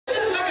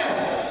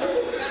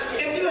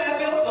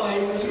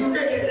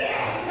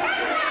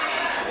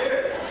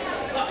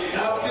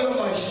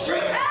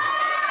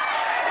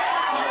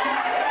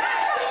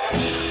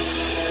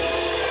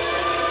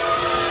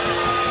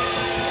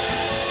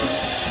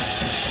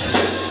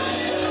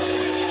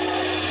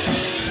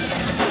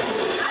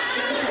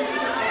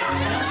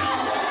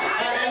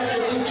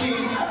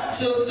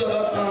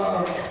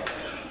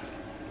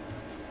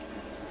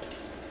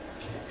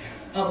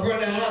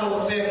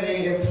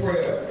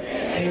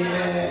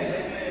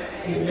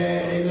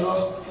Amen. They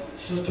lost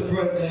Sister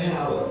Brenda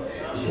Howard.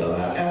 So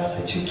I ask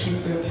that you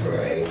keep in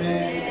prayer.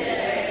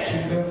 Amen.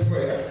 Keep in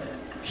prayer.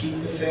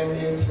 Keep the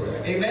family in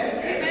prayer.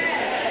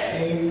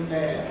 Amen.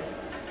 Amen.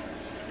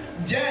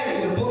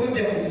 Daniel, the book of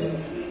Daniel.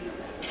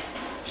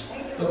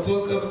 The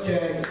book of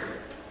Daniel.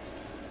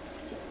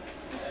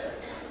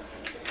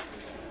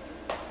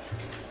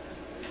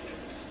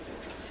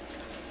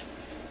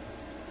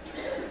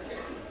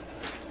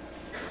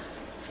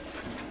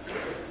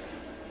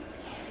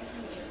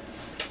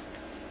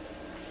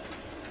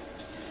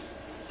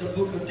 The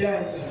book of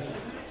Daniel.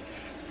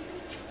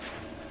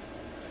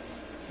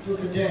 The book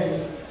of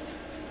Daniel.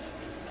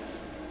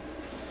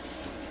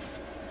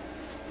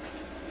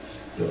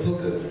 The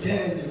book of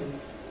Daniel.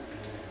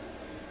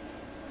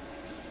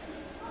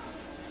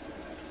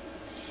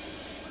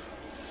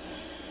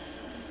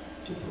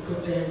 The book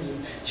of Daniel,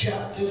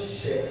 chapter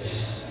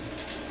 6.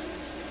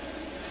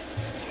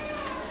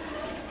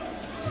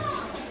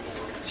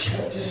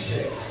 Chapter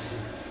 6.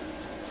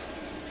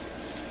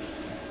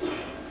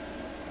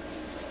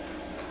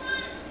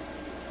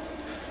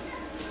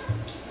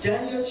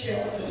 Daniel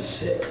chapter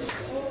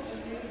 6.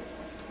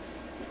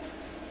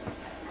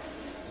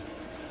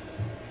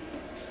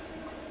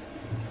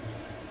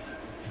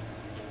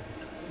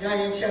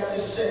 Daniel chapter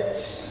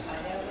 6.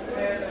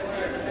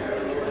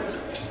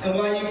 And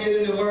while you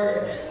get in the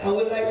word, I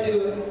would like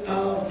to,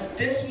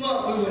 this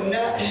month we will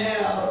not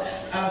have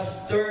our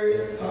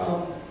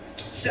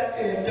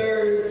second and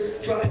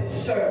third Friday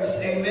service,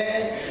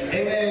 amen?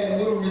 Amen.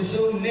 We'll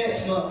resume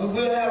next month. We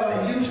will have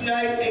our youth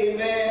night,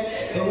 amen,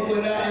 but we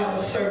will not have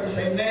a service,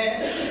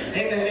 amen?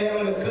 Amen. They're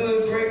having a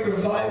good, great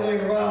revival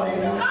in Raleigh,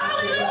 and I'm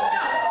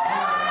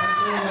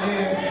going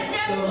there.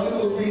 So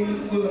we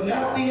will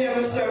not be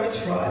having service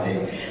Friday,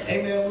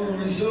 amen. We'll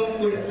resume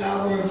with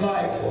our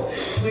revival.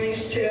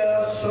 Please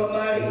tell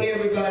somebody,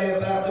 everybody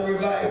about the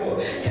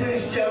revival.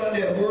 Please tell them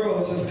that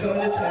Worlds is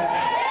coming to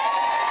town.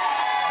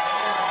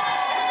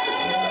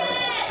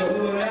 So we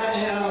will not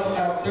have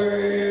our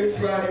third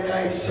Friday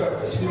night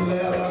service. We will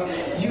have our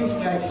youth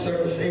night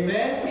service.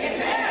 Amen?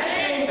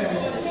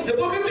 Amen. The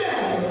book of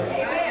Daniel,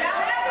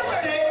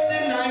 6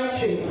 and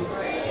 19.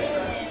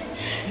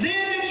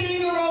 Then the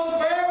king arose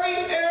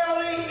very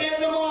early in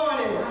the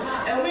morning,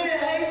 and went in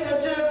haste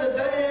unto the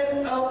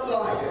den of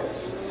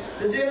lions,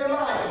 the den of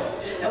lions.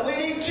 And when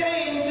he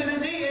came to the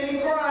den, he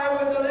cried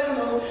with a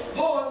loud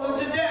voice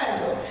unto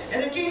Daniel. And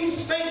the king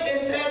spake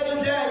and said to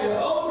Daniel,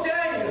 O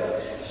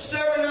Daniel,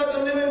 servant of the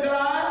living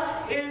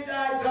God, is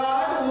thy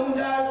God, whom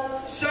thy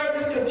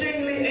servants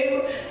continually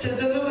able to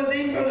deliver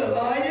thee from the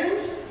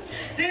lions?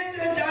 Then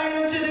said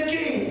Daniel to the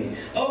king,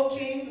 O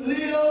king,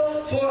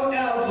 live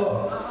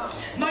forever.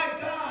 My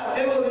God,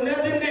 there was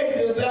nothing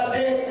negative about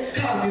that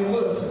comment,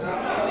 was it?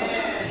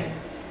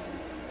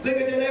 Look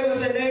at your neighbor and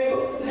say,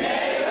 neighbor.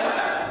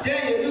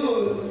 Daniel knew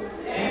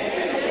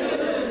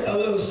a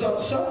little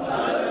something, something.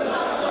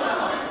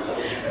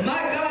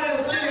 My God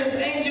has sent his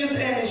angels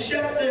and has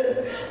shut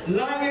the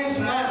lion's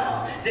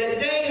mouth, that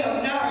they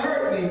have not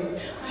hurt me.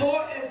 For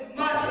as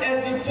much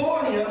as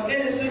before him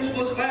innocence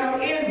was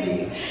found in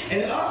me,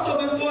 and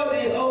also before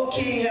thee, O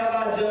king, have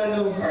I done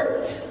no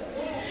hurt.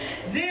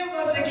 Then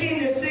was the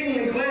king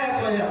exceedingly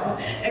glad for him,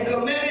 and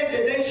commanded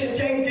that they should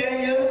take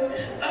Daniel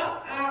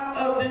up out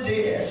of the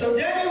den. So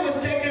Daniel was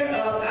taken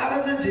up out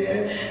of the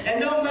den, and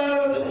no matter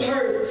of the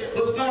hurt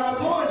was found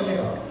upon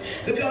him,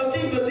 because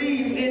he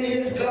believed in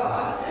his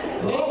God.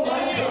 Oh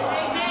my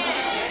God.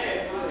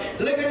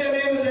 Look at your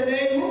neighbor and say,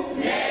 neighbor,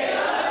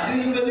 do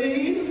you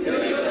believe?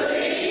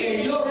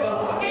 In your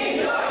God?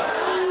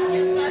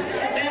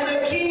 And the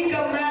king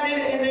commanded,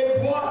 and they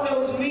brought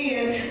those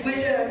men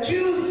which had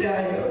accused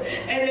Daniel,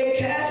 and they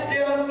cast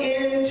them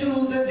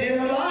into the den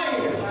of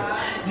lions.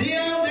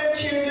 Them, their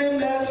children,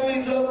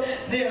 masteries of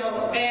them,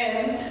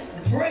 and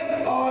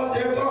break all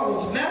their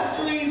bones.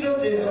 Masteries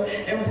of them,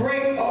 and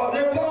break all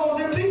their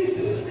bones in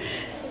pieces.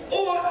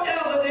 Or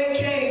ever they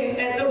came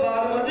at the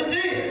bottom of the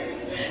den.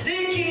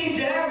 Then King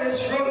Darius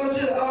struggled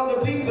to all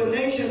the people,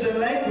 nations, and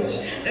language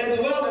that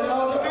dwell in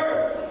all the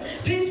earth.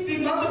 Peace be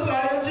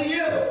multiplied unto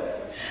you.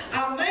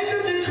 I make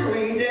a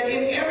decree that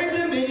in every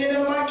dominion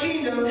of my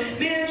kingdom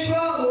men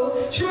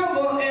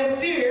tremble and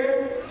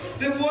fear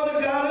before the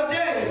God of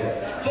Daniel.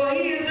 For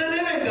he is the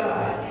living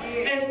God,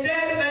 and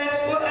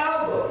steadfast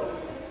forever.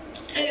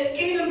 And his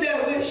kingdom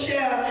that which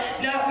shall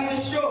not be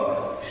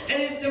destroyed, and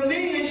his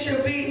dominion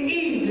shall be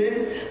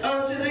even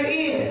unto the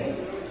end.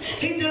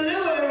 He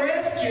delivered and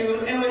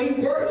rescued, and when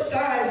he worked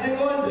signs and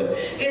wonders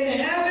in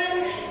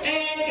heaven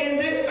and in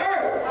the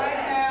earth.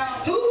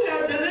 Who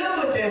have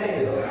delivered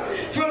Daniel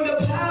from the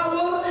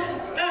power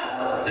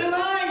of the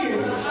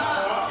lions?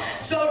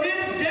 So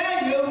this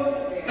Daniel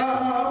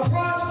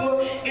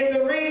prospered in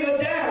the reign of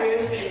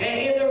Darius and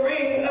in the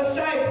reign of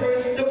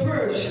Cyprus the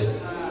Persian.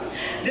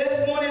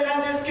 This morning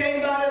I just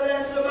came by to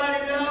let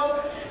somebody know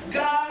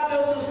God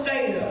the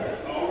sustainer.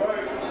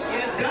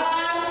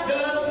 God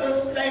the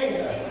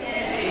sustainer.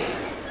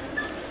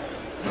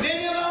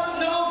 Many of us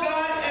know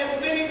God as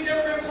many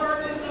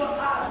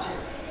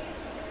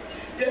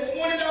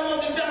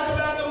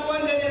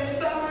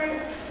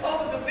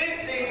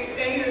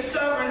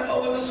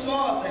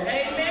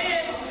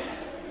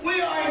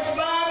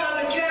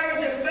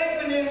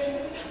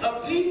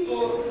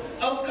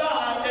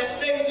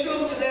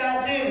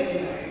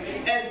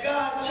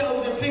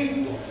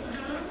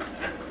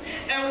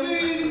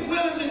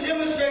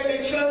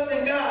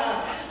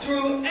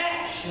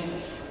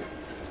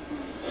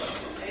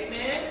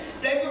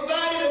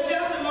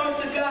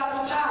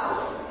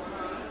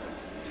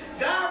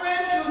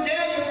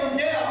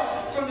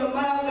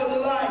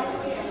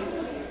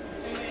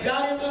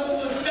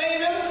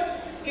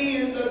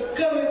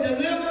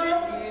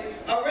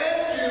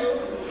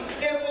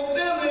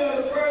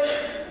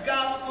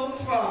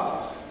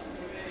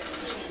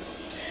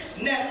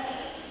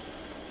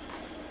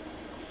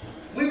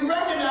we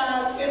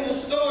recognize in the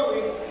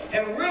story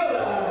and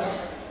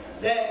realize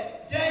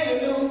that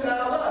Daniel knew who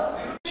God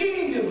was.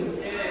 He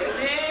knew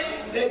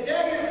that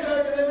Daniel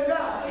served the living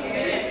God.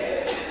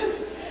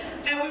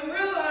 And we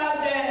realize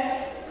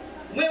that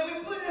when we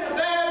put in a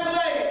bad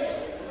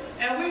place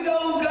and we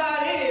know who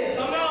God is,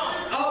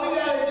 all we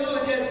got to do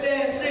is just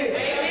stand still.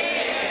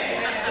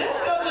 Let's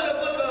go to the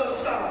book of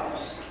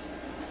Psalms.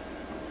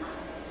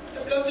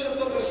 Let's go to the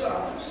book of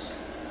Psalms.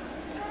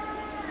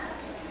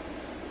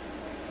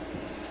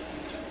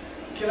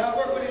 Can I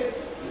work with it?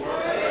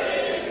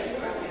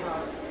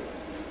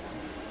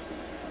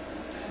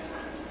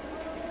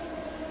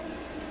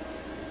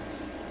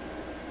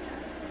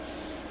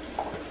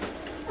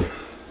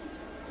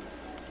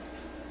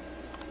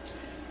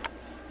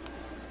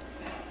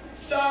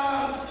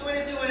 Psalms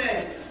 22 and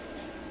 8.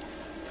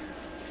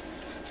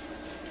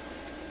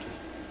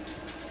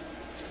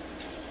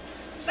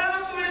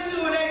 Psalms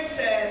 22 and 8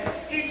 says,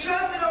 he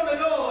trusted on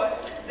the Lord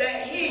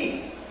that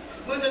he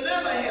would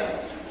deliver him.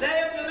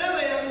 Let him deliver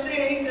him,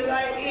 seeing he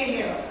delight in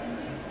him.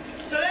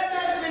 So that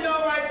lets me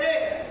know right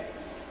there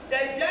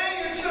that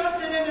Daniel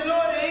trusted in the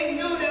Lord that he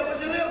knew that would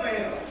deliver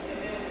him.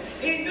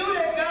 He knew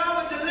that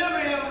God would deliver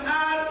him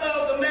out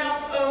of the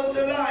mouth of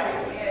the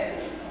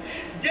lions.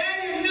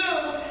 Daniel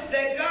knew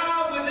that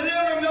God would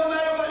deliver him no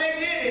matter what they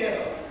did to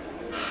him.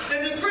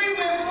 The decree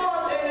went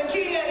forth and the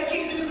king had to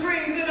keep the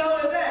decree and get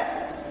on to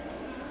that.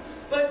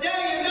 But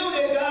Daniel knew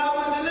that God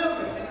would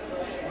deliver him.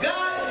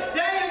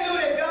 Daniel knew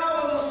that God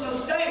was a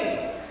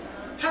sustainer.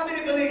 How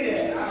many believe that?